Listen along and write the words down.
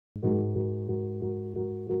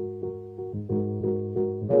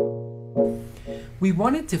We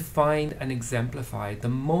wanted to find and exemplify the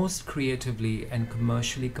most creatively and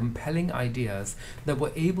commercially compelling ideas that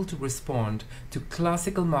were able to respond to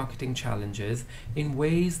classical marketing challenges in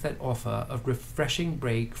ways that offer a refreshing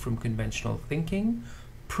break from conventional thinking,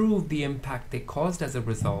 prove the impact they caused as a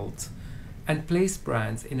result, and place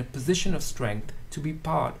brands in a position of strength to be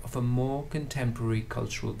part of a more contemporary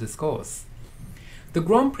cultural discourse. The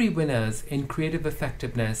Grand Prix winners in creative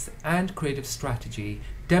effectiveness and creative strategy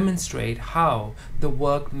demonstrate how the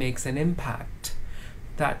work makes an impact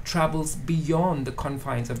that travels beyond the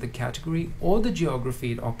confines of the category or the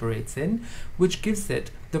geography it operates in, which gives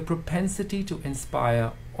it the propensity to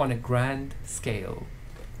inspire on a grand scale.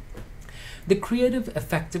 The Creative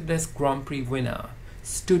Effectiveness Grand Prix winner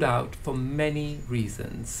stood out for many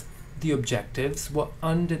reasons. The objectives were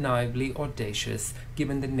undeniably audacious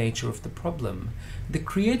given the nature of the problem. The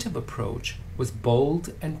creative approach was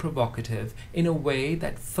bold and provocative in a way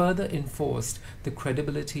that further enforced the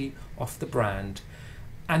credibility of the brand,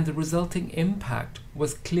 and the resulting impact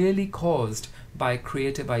was clearly caused by a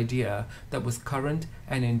creative idea that was current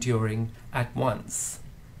and enduring at once.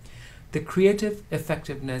 The Creative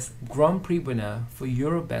Effectiveness Grand Prix winner for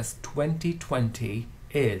Eurobest 2020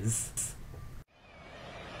 is...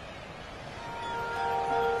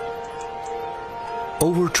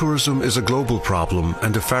 Over-tourism is a global problem,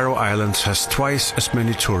 and the Faroe Islands has twice as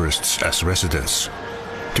many tourists as residents.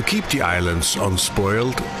 To keep the islands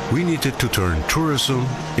unspoiled, we needed to turn tourism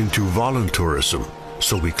into Voluntourism,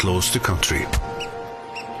 so we closed the country.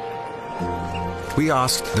 We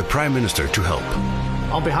asked the Prime Minister to help.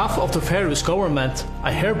 On behalf of the Faroese government,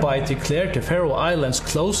 I hereby declare the Faroe Islands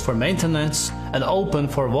closed for maintenance and open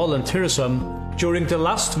for Voluntourism during the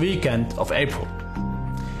last weekend of April.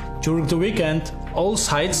 During the weekend, all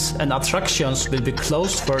sites and attractions will be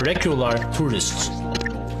closed for regular tourists.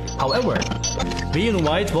 However, we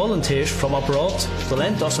invite volunteers from abroad to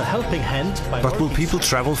lend us a helping hand by... But will people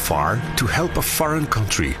travel far to help a foreign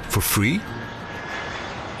country for free?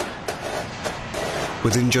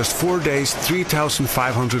 Within just 4 days,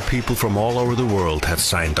 3,500 people from all over the world had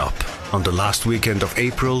signed up. On the last weekend of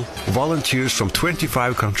April, volunteers from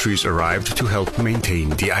 25 countries arrived to help maintain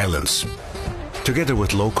the islands. Together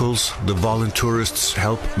with locals, the Volunturists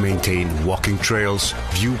help maintain walking trails,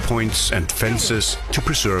 viewpoints and fences to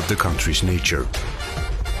preserve the country's nature.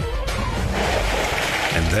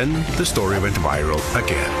 And then the story went viral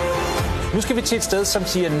again. Nu skal vi til et sted, som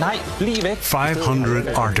siger nej, bliv væk. 500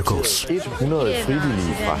 articles,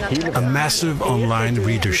 a massive online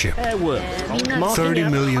readership, 30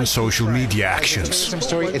 million social media actions,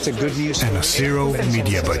 and a zero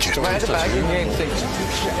media budget.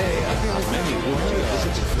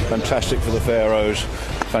 Fantastic for the Faroes,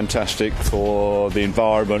 fantastic for the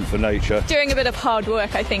environment, for nature. Doing a bit of hard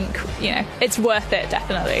work, I think, it's worth it,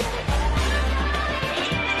 definitely.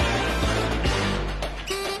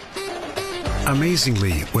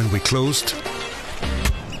 Amazingly, when we closed,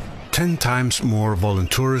 10 times more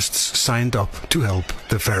Volunturists signed up to help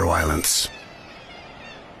the Faroe Islands.